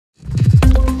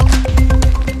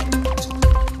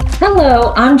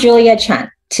Hello, I'm Julia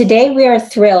Chen. Today, we are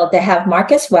thrilled to have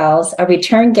Marcus Wells, a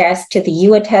return guest to the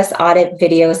YouAttest audit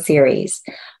video series.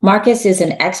 Marcus is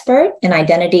an expert in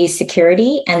identity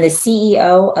security and the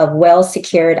CEO of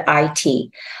Wellsecured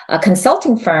IT, a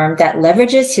consulting firm that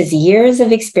leverages his years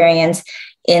of experience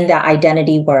in the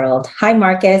identity world. Hi,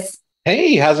 Marcus.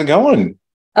 Hey, how's it going?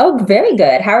 Oh, very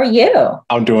good. How are you?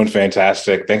 I'm doing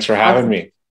fantastic. Thanks for having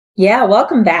me. Yeah,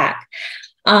 welcome back.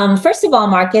 First of all,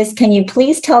 Marcus, can you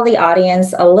please tell the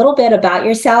audience a little bit about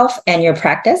yourself and your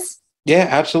practice? Yeah,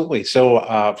 absolutely. So,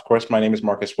 of course, my name is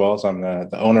Marcus Wells. I'm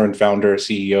the owner and founder,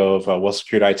 CEO of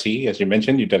Wellsecured IT. As you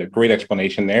mentioned, you did a great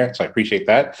explanation there, so I appreciate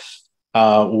that.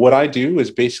 What I do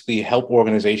is basically help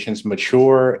organizations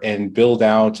mature and build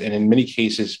out, and in many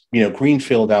cases,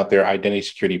 greenfield out their identity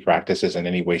security practices in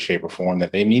any way, shape, or form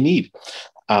that they may need.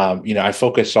 I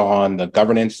focus on the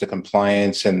governance, the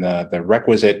compliance, and the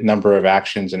requisite number of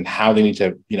actions and how they need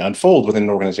to, unfold within an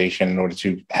organization in order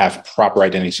to have proper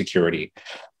identity security.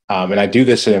 And I do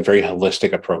this in a very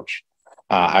holistic approach.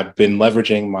 I've been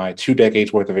leveraging my 2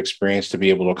 decades worth of experience to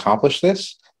be able to accomplish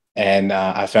this. And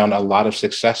I found a lot of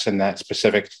success in that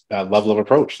specific level of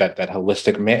approach, that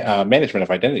holistic management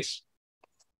of identities.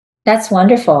 That's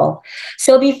wonderful.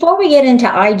 So before we get into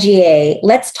IGA,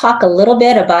 let's talk a little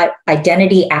bit about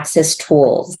identity access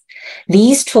tools.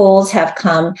 These tools have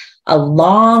come a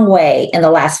long way in the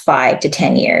last 5 to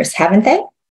 10 years, haven't they?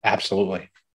 Absolutely.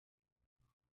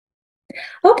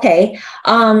 Okay.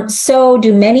 So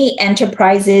do many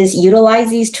enterprises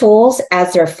utilize these tools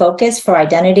as their focus for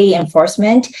identity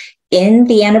enforcement in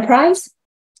the enterprise?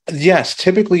 Yes,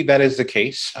 typically that is the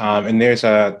case, and there's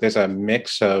a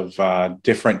mix of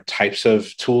different types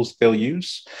of tools they'll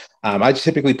use. I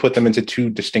typically put them into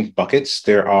 2 distinct buckets.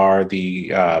 There are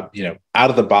the out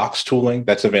of the box tooling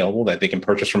that's available that they can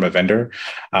purchase from a vendor,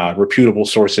 reputable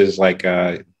sources like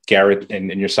Garrett and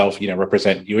yourself,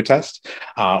 represent YouAttest,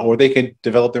 or they could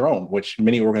develop their own, which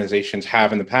many organizations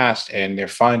have in the past, and they're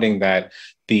finding that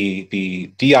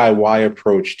the DIY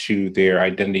approach to their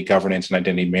identity governance and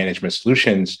identity management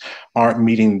solutions aren't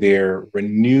meeting their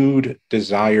renewed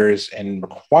desires and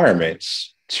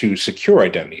requirements to secure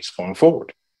identities going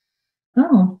forward.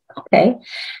 Oh, okay.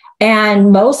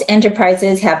 And most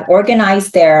enterprises have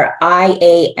organized their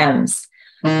IAMs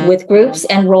with groups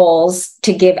and roles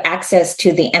to give access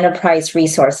to the enterprise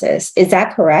resources. Is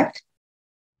that correct?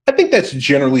 I think that's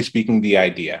generally speaking the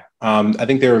idea. I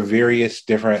think there are various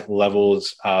different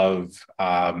levels of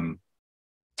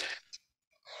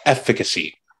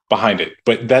efficacy behind it,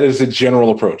 but that is a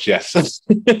general approach, yes.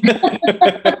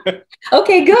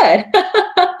 Okay, good.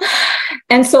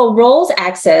 And so roles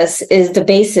access is the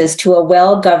basis to a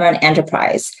well-governed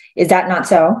enterprise. Is that not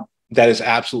so? That is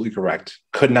absolutely correct.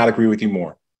 Could not agree with you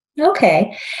more.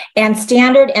 Okay. And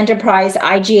standard enterprise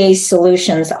IGA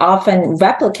solutions often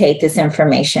replicate this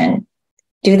information.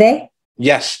 Do they?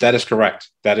 Yes, that is correct.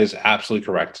 That is absolutely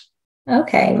correct.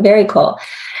 Okay, very cool.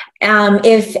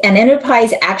 If an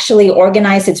enterprise actually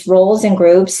organized its roles and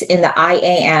groups in the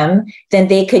IAM, then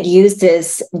they could use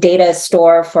this data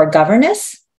store for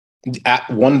governance? At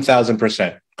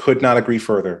 1000%. Could not agree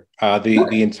further.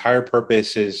 The entire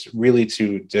purpose is really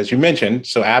to, as you mentioned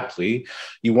so aptly,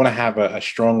 you want to have a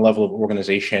strong level of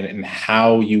organization in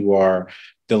how you are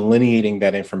delineating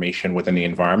that information within the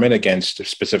environment against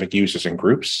specific users and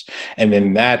groups. And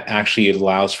then that actually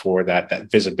allows for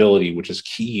that visibility, which is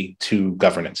key to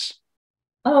governance.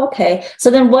 Oh, okay.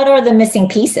 So then what are the missing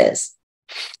pieces?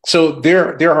 So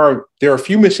there are a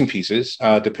few missing pieces,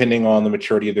 depending on the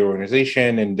maturity of the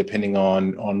organization and depending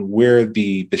on where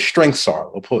the strengths are.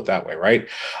 We'll put it that way, right?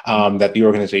 That the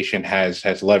organization has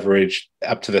leveraged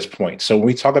up to this point. So when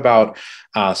we talk about,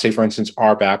 say, for instance,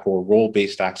 RBAC or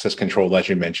role-based access control, as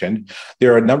you mentioned,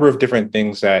 there are a number of different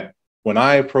things that when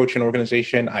I approach an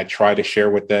organization, I try to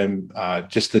share with them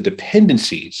just the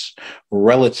dependencies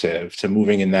relative to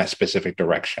moving in that specific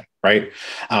direction, right?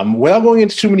 Without going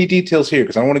into too many details here,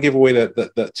 because I don't want to give away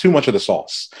the too much of the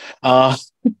sauce.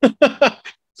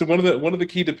 So one of the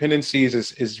key dependencies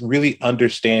is really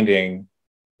understanding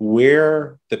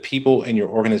where the people in your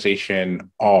organization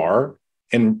are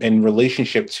in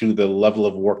relationship to the level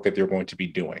of work that they're going to be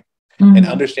doing, and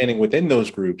understanding within those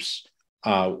groups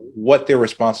what their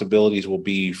responsibilities will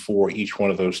be for each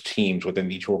one of those teams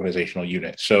within each organizational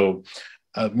unit. So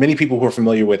many people who are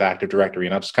familiar with Active Directory,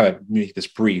 and I'll just kind of make this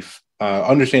brief,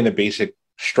 understand the basic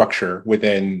structure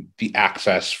within the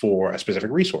access for a specific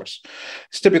resource.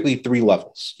 It's typically three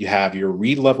levels. You have your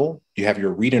read level, you have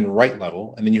your read and write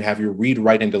level, and then you have your read,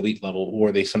 write, and delete level,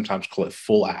 or they sometimes call it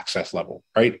full access level,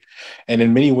 right? And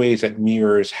in many ways, that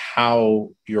mirrors how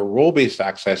your role-based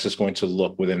access is going to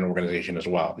look within an organization as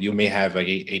well. You may have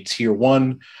a tier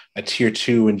one, a tier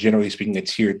two, and generally speaking, a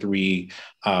tier three,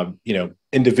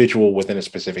 individual within a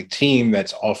specific team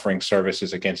that's offering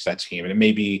services against that team. And it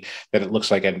may be that it looks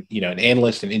like an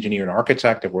analyst, an engineer, an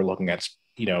architect, if we're looking at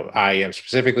IAM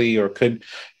specifically, or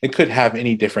it could have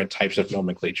any different types of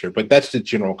nomenclature, but that's the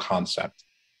general concept.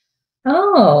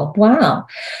 Oh, wow.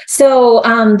 So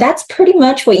that's pretty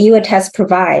much what YouAttest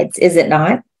provides, is it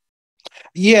not?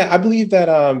 Yeah, I believe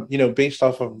that based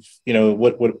off of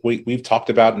what we've talked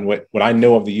about and what I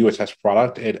know of the YouAttest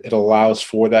product, it allows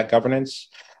for that governance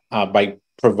by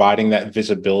providing that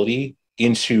visibility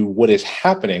into what is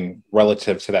happening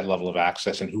relative to that level of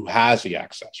access and who has the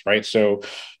access, right? So,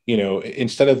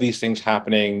 instead of these things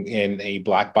happening in a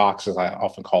black box, as I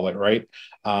often call it, right?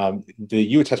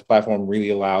 The YouAttest platform really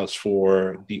allows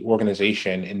for the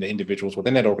organization and the individuals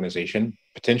within that organization,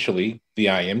 potentially the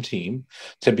IAM team,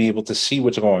 to be able to see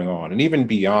what's going on, and even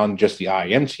beyond just the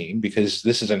IAM team, because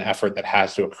this is an effort that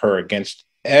has to occur against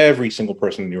every single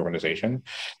person in the organization.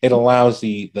 It allows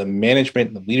the management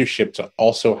and the leadership to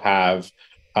also have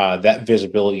that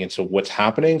visibility into what's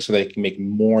happening, so they can make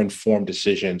more informed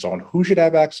decisions on who should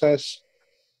have access,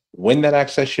 when that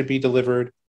access should be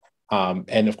delivered,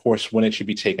 and of course, when it should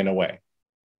be taken away.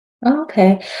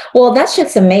 Okay. Well, that's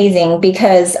just amazing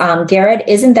because, Garrett,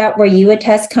 isn't that where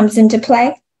YouAttest comes into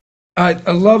play? I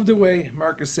love the way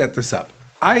Marcus set this up.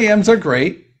 IAMs are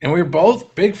great, and we're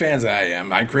both big fans of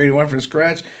IAM. I created one from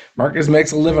scratch. Marcus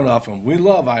makes a living off them. We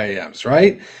love IAMs,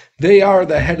 right? They are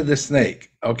the head of the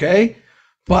snake, okay?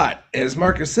 But as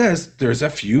Marcus says, there's a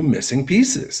few missing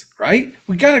pieces, right?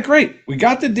 We got it great. We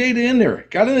got the data in there,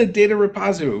 got in the data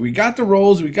repository. We got the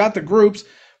roles, we got the groups.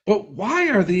 But why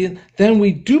are then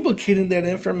we duplicating that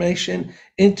information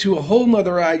into a whole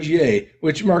nother IGA,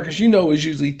 which Marcus, is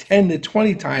usually 10 to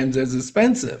 20 times as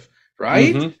expensive,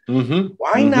 right?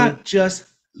 Why not just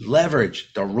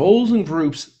leverage the roles and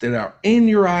groups that are in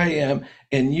your IAM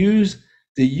and use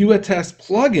the YouAttest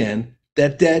plugin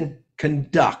that then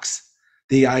conducts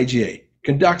the IGA,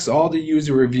 conducts all the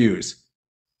user reviews?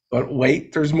 But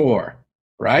wait, there's more,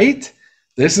 right?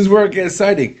 This is where it gets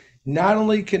exciting. Not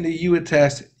only can the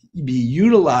YouAttest be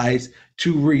utilized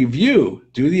to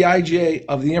do the IGA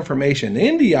of the information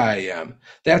in the IAM,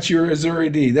 that's your Azure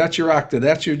AD, that's your Okta,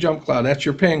 that's your Jump Cloud, that's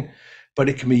your Ping, but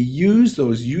it can be used,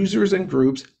 those users and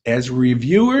groups, as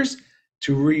reviewers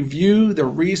to review the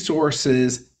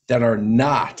resources that are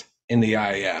not in the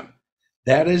IAM.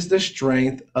 That is the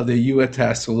strength of the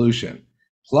YouAttest solution.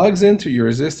 Plugs into your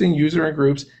existing user and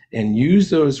groups and use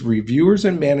those reviewers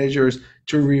and managers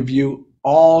to review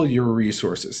all your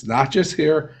resources, not just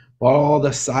here, but all the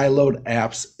siloed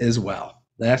apps as well.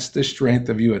 That's the strength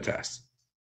of YouAttest.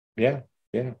 Yeah.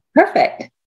 Perfect.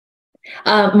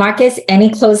 Marcus, any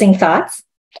closing thoughts?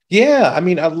 Yeah, I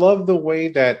mean, I love the way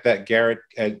that Garrett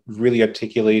really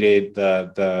articulated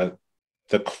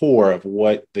the core of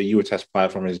what the YouAttest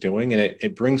platform is doing, and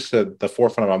it brings to the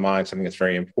forefront of our mind something that's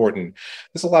very important.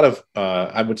 There's a lot of,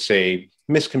 I would say,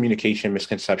 miscommunication,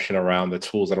 misconception around the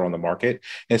tools that are on the market.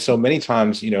 And so many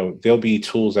times, there'll be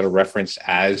tools that are referenced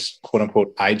as quote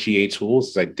unquote IGA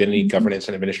tools, identity governance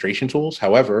and administration tools.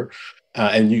 However,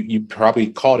 and you probably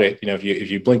caught it, if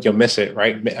you blink, you'll miss it,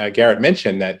 right? Garrett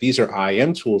mentioned that these are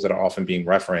IAM tools that are often being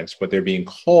referenced, but they're being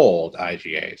called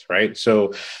IGAs, right?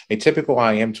 So a typical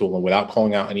IAM tool, and without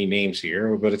calling out any names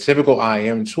here, but a typical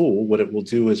IAM tool, what it will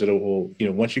do is it will,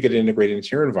 once you get it integrated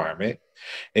into your environment,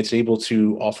 it's able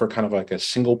to offer kind of like a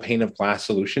single pane of glass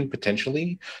solution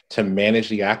potentially to manage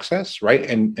the access, right?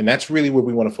 And that's really where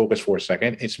we want to focus for a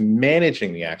second. It's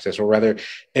managing the access, or rather,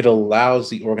 it allows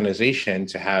the organization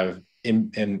to have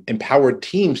empowered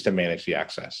teams to manage the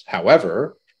access.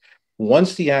 However,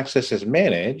 once the access is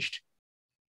managed,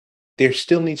 there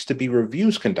still needs to be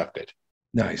reviews conducted.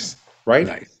 Nice. Right?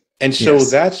 Nice. And so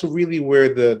that's really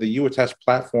where the YouAttest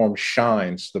platform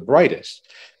shines the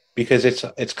brightest, because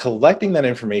it's collecting that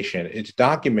information, it's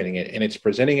documenting it, and it's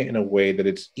presenting it in a way that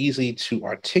it's easy to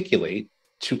articulate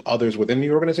to others within the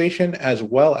organization, as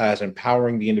well as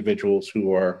empowering the individuals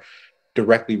who are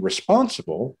directly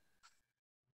responsible,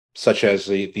 such as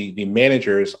the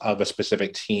managers of a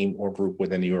specific team or group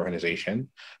within the organization,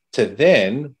 to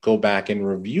then go back and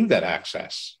review that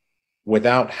access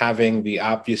without having the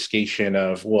obfuscation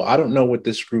of, well, I don't know what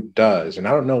this group does, and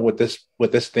I don't know what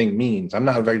this thing means. I'm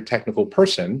not a very technical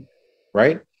person,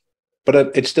 right?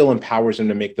 but it still empowers them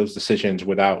to make those decisions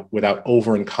without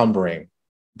over encumbering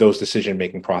those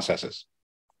decision-making processes.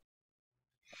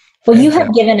 Well, you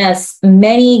have given us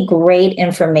many great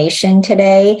information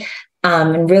today,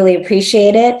 and really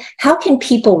appreciate it. How can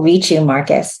people reach you,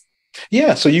 Marcus?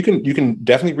 Yeah, so you can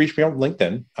definitely reach me on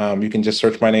LinkedIn. You can just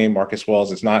search my name, Marcus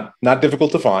Wells. It's not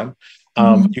difficult to find.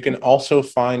 You can also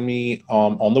find me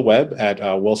on the web at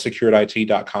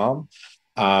wellsecuredit.com.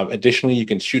 Additionally, you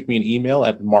can shoot me an email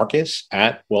at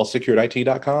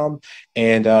marcus@wellsecuredit.com.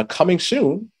 And coming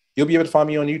soon, you'll be able to find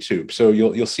me on YouTube. So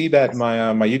you'll see that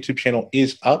my YouTube channel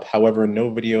is up. However, no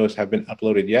videos have been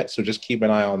uploaded yet. So just keep an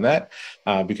eye on that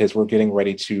because we're getting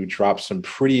ready to drop some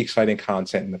pretty exciting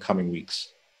content in the coming weeks.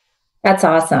 That's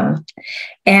awesome.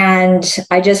 And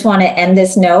I just want to end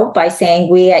this note by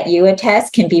saying we at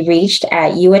YouAttest can be reached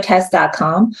at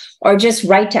youattest.com or just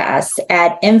write to us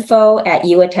at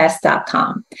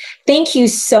info@youattest.com. Thank you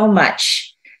so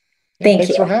much.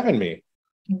 Thanks for having me.